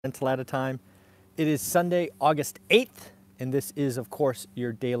rental at a time. It is Sunday, August 8th, and this is, of course,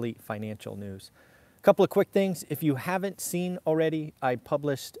 your daily financial news. A couple of quick things. If you haven't seen already, I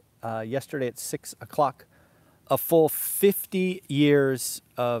published yesterday at 6 o'clock a full 50 years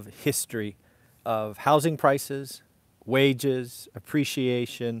of history of housing prices, wages,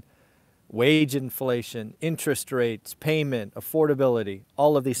 appreciation, wage inflation, interest rates, payment, affordability,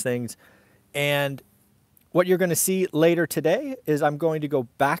 all of these things. And what you're going to see later today is I'm going to go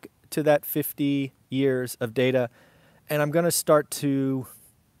back to that 50 years of data, and I'm going to start to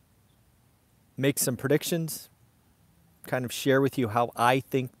make some predictions, kind of share with you how I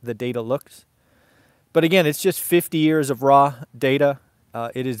think the data looks. But again, it's just 50 years of raw data.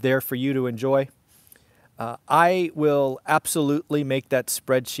 It is there for you to enjoy. I will absolutely make that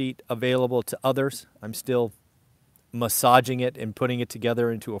spreadsheet available to others. I'm still massaging it and putting it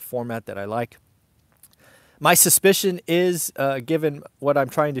together into a format that I like. My suspicion is, given what I'm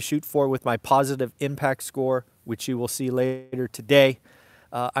trying to shoot for with my positive impact score, which you will see later today,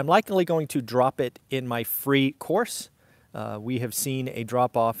 I'm likely going to drop it in my free course. We have seen a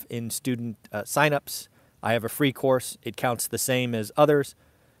drop-off in student signups. I have a free course. It counts the same as others.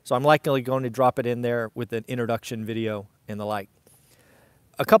 So I'm likely going to drop it in there with an introduction video and the like.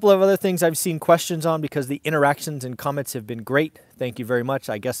 A couple of other things I've seen questions on because the interactions and comments have been great. Thank you very much.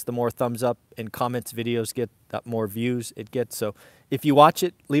 I guess the more thumbs up and comments videos get, the more views it gets. So if you watch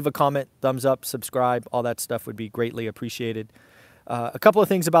it, leave a comment, thumbs up, subscribe, all that stuff would be greatly appreciated. A couple of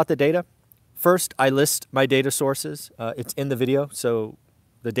things about the data. First, I list my data sources. It's in the video, so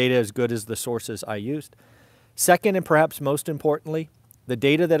the data is good as the sources I used. Second, and perhaps most importantly, the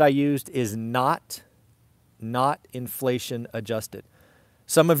data that I used is not inflation adjusted.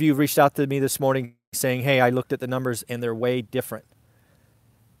 Some of you reached out to me this morning saying, hey, I looked at the numbers and they're way different.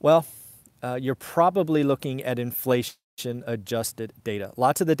 Well, you're probably looking at inflation adjusted data.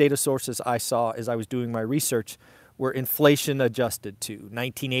 Lots of the data sources I saw as I was doing my research were inflation adjusted to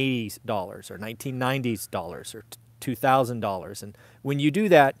 1980s dollars or 1990s dollars or $2,000. And when you do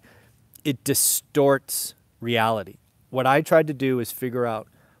that, it distorts reality. What I tried to do is figure out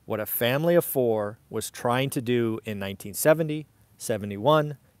what a family of four was trying to do in 1970,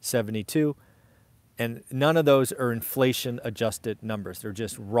 71, 72, and none of those are inflation-adjusted numbers. They're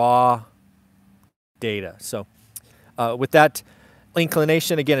just raw data. So with that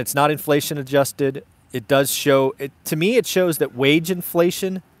inclination, again, it's not inflation-adjusted. It does show, to me, it shows that wage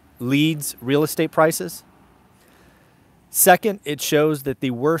inflation leads real estate prices. Second, it shows that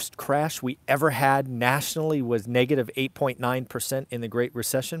the worst crash we ever had nationally was negative 8.9% in the Great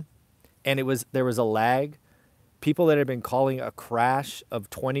Recession, and there was a lag. People that have been calling a crash of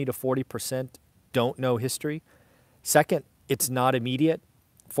 20 to 40% don't know history. Second, it's not immediate.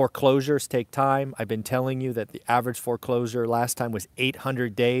 Foreclosures take time. I've been telling you that the average foreclosure last time was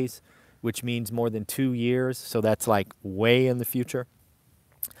 800 days, which means more than 2 years. So that's like way in the future.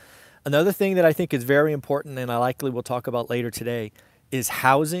 Another thing that I think is very important, and I likely will talk about later today, is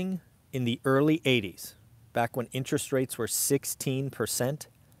housing in the early 80s, back when interest rates were 16%,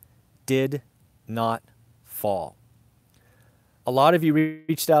 did not fall. A lot of you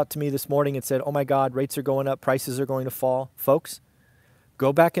reached out to me this morning and said, oh my God, rates are going up, prices are going to fall. Folks,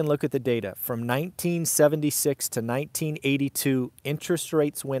 go back and look at the data. From 1976 to 1982, interest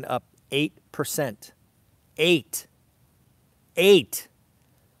rates went up 8%. 8.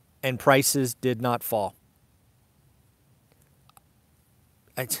 And prices did not fall.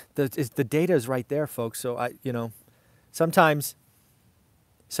 The data is right there, folks. So sometimes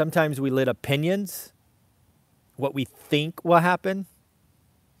we let opinions, what we think will happen,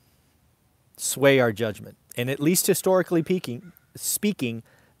 sway our judgment. And at least historically speaking,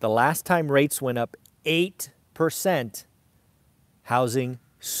 the last time rates went up 8%, housing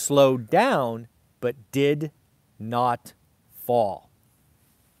slowed down but did not fall.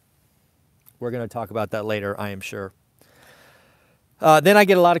 We're going to talk about that later, I am sure. Then I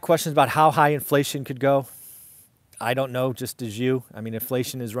get a lot of questions about how high inflation could go. I don't know, just as you. I mean,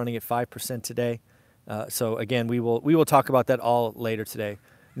 inflation is running at 5% today. So again, we will talk about that all later today.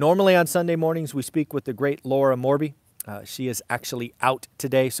 Normally on Sunday mornings, we speak with the great Laura Morby. She is actually out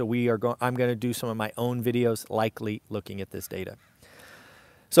today, so I'm going to do some of my own videos, likely looking at this data.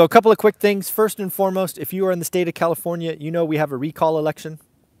 So a couple of quick things. First and foremost, if you are in the state of California, you know we have a recall election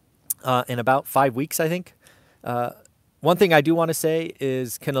in about 5 weeks, I think. One thing I do want to say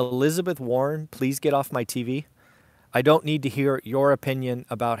is, can Elizabeth Warren please get off my TV? I don't need to hear your opinion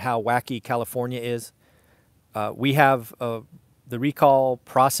about how wacky California is. We have the recall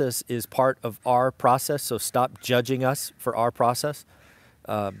process is part of our process, so stop judging us for our process.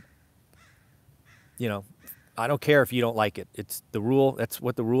 I don't care if you don't like it. It's the rule. That's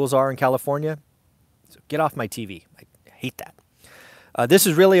what the rules are in California. So get off my TV. I hate that. This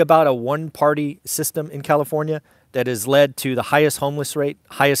is really about a one-party system in California that has led to the highest homeless rate,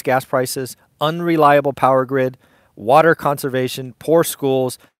 highest gas prices, unreliable power grid, water conservation, poor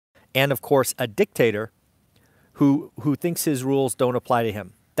schools, and of course a dictator who thinks his rules don't apply to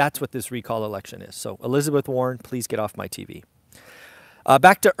him. That's what this recall election is. So Elizabeth Warren, please get off my TV.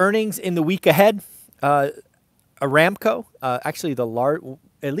 Back to earnings in the week ahead. Aramco, actually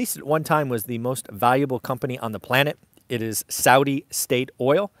at least at one time, was the most valuable company on the planet. It is Saudi state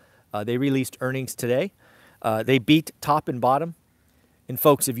oil. They released earnings today. They beat top and bottom. And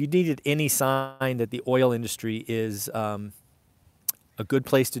folks, if you needed any sign that the oil industry is a good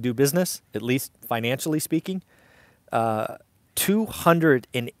place to do business, at least financially speaking,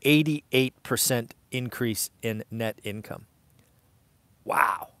 288% increase in net income.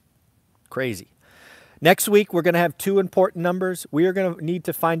 Wow. Crazy. Next week, we're going to have two important numbers. We are going to need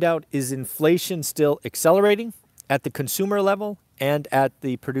to find out, is inflation still accelerating at the consumer level and at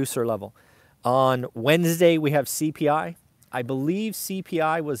the producer level? On Wednesday, we have CPI. I believe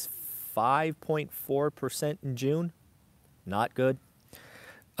CPI was 5.4% in June. Not good.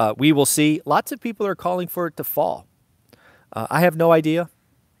 We will see. Lots of people are calling for it to fall. I have no idea.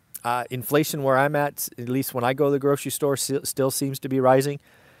 Inflation where I'm at least when I go to the grocery store, still seems to be rising.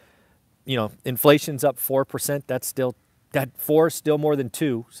 You know, inflation's up 4%. That 4 is still more than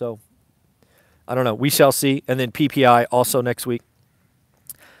 2. So I don't know. We shall see. And then PPI also next week.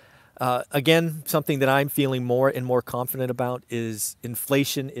 Again, something that I'm feeling more and more confident about is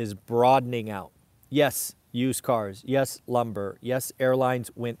inflation is broadening out. Yes, used cars. Yes, lumber. Yes,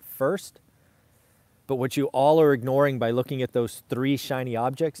 airlines went first. But what you all are ignoring by looking at those three shiny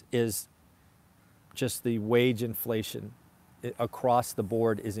objects is just the wage inflation across the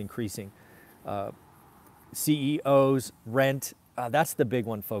board is increasing. CEOs, rent, that's the big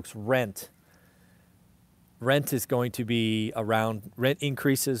one, folks, rent. Rent is going to be around, rent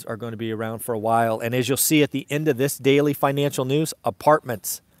increases are going to be around for a while. And as you'll see at the end of this daily financial news,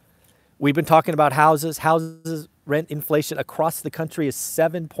 apartments. We've been talking about houses. Houses rent inflation across the country is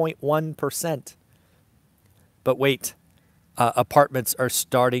 7.1%. But wait, apartments are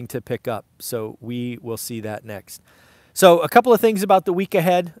starting to pick up. So we will see that next. So a couple of things about the week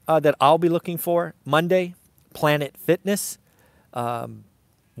ahead that I'll be looking for. Monday, Planet Fitness.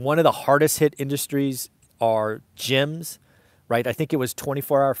 One of the hardest hit industries are gyms, right? I think it was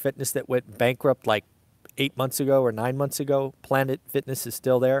 24-Hour Fitness that went bankrupt like 8 months ago or 9 months ago. Planet Fitness is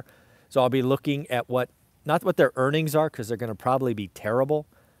still there. So I'll be looking at not what their earnings are, because they're going to probably be terrible.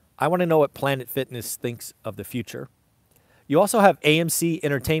 I want to know what Planet Fitness thinks of the future. You also have AMC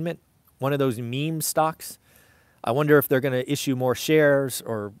Entertainment, one of those meme stocks. I wonder if they're going to issue more shares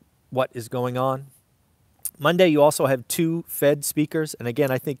or what is going on. Monday, you also have two Fed speakers. And again,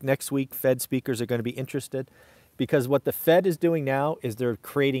 I think next week Fed speakers are going to be interested, because what the Fed is doing now is they're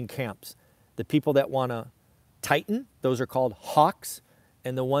creating camps. The people that want to tighten, those are called hawks.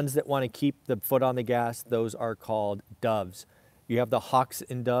 And the ones that want to keep the foot on the gas, those are called doves. You have the hawks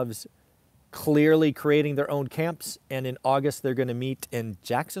and doves clearly creating their own camps. And in August, they're going to meet in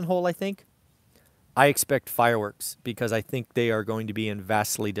Jackson Hole, I think. I expect fireworks, because I think they are going to be in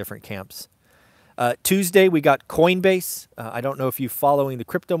vastly different camps. Tuesday, we got Coinbase. I don't know if you're following the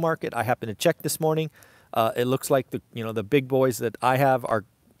crypto market. I happened to check this morning. It looks like the big boys that I have are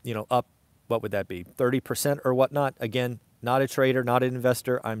up. What would that be? 30% or whatnot. Again, not a trader, not an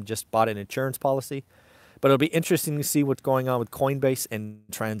investor. I'm just bought an insurance policy. But it'll be interesting to see what's going on with Coinbase and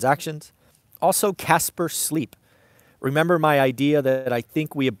transactions. Also, Casper Sleep. Remember my idea that I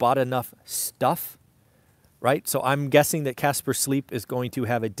think we have bought enough stuff, right? So I'm guessing that Casper Sleep is going to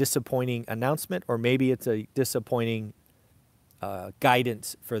have a disappointing announcement, or maybe it's a disappointing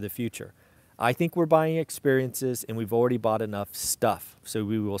guidance for the future. I think we're buying experiences, and we've already bought enough stuff. So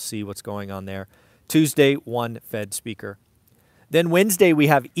we will see what's going on there. Tuesday, one Fed speaker. Then Wednesday, we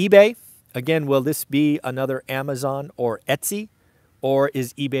have eBay. Again, will this be another Amazon or Etsy, or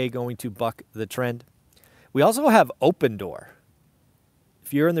is eBay going to buck the trend? We also have Opendoor.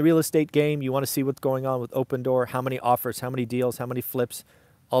 If you're in the real estate game, you want to see what's going on with Opendoor, how many offers, how many deals, how many flips,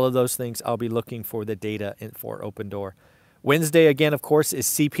 all of those things. I'll be looking for the data for Opendoor. Wednesday, again, of course, is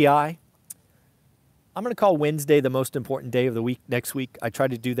CPI. I'm going to call Wednesday the most important day of the week next week. I try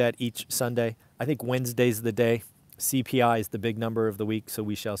to do that each Sunday. I think Wednesday's the day. CPI is the big number of the week, so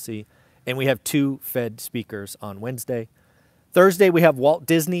we shall see. And we have two Fed speakers on Wednesday. Thursday, we have Walt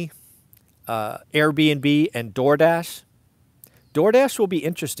Disney, Airbnb, and DoorDash. DoorDash will be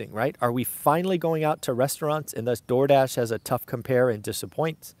interesting, right? Are we finally going out to restaurants, and thus DoorDash has a tough compare and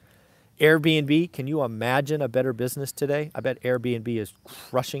disappoints? Airbnb, can you imagine a better business today? I bet Airbnb is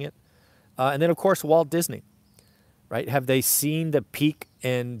crushing it. And then, of course, Walt Disney, right? Have they seen the peak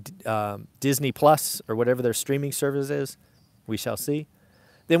in Disney Plus or whatever their streaming service is? We shall see.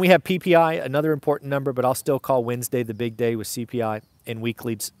 Then we have PPI, another important number, but I'll still call Wednesday the big day with CPI and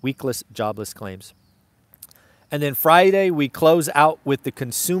weekless jobless claims. And then Friday, we close out with the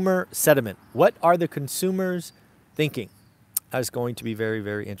consumer sentiment. What are the consumers thinking? That is going to be very,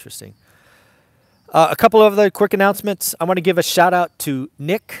 very interesting. A couple of other quick announcements. I want to give a shout out to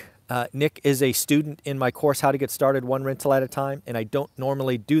Nick. Nick is a student in my course, How to Get Started One Rental at a Time, and I don't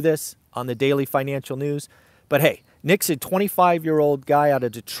normally do this on the daily financial news. But hey, Nick's a 25-year-old guy out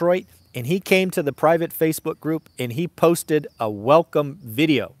of Detroit, and he came to the private Facebook group, and he posted a welcome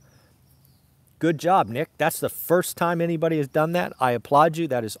video. Good job, Nick. That's the first time anybody has done that. I applaud you.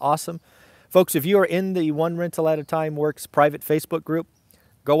 That is awesome. Folks, if you are in the One Rental at a Time Works private Facebook group,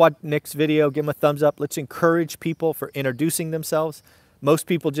 go watch Nick's video, give him a thumbs up. Let's encourage people for introducing themselves. Most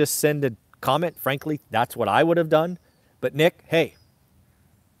people just send a comment. Frankly, that's what I would have done. But Nick, hey,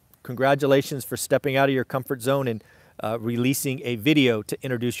 congratulations for stepping out of your comfort zone and releasing a video to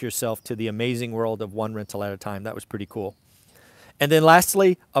introduce yourself to the amazing world of One Rental at a Time. That was pretty cool. And then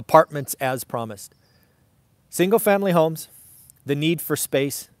lastly, apartments as promised. Single-family homes, the need for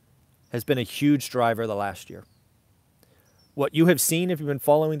space has been a huge driver the last year. What you have seen if you've been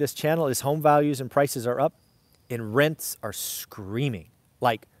following this channel is home values and prices are up and rents are screaming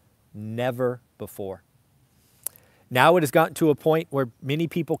like never before. Now it has gotten to a point where many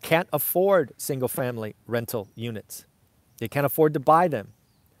people can't afford single-family rental units. They can't afford to buy them.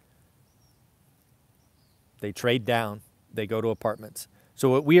 They trade down. They go to apartments. So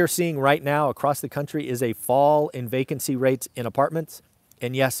what we are seeing right now across the country is a fall in vacancy rates in apartments.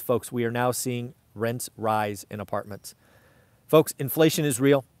 And yes, folks, we are now seeing rents rise in apartments. Folks, inflation is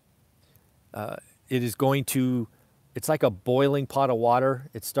real. It is going to, it's like a boiling pot of water.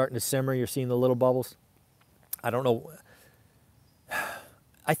 It's starting to simmer. You're seeing the little bubbles. I don't know.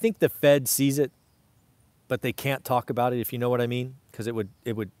 I think the Fed sees it, but they can't talk about it, if you know what I mean, because it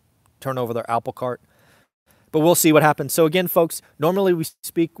would turn over their apple cart. But we'll see what happens. So again, folks, normally we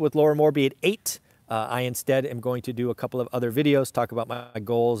speak with Laura Morby at 8. I instead am going to do a couple of other videos, talk about my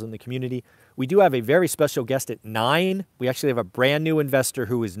goals in the community. We do have a very special guest at 9. We actually have a brand new investor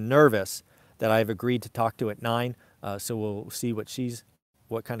who is nervous that I've agreed to talk to at 9. So we'll see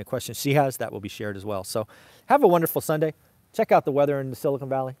what kind of questions she has. That will be shared as well. So have a wonderful Sunday. Check out the weather in the Silicon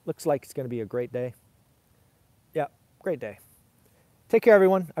Valley. Looks like it's going to be a great day. Yeah, great day. Take care,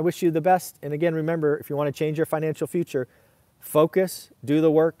 everyone. I wish you the best. And again, remember, if you want to change your financial future, focus, do the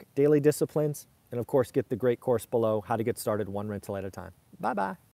work, daily disciplines, and of course, get the great course below, How to Get Started One Rental at a Time. Bye-bye.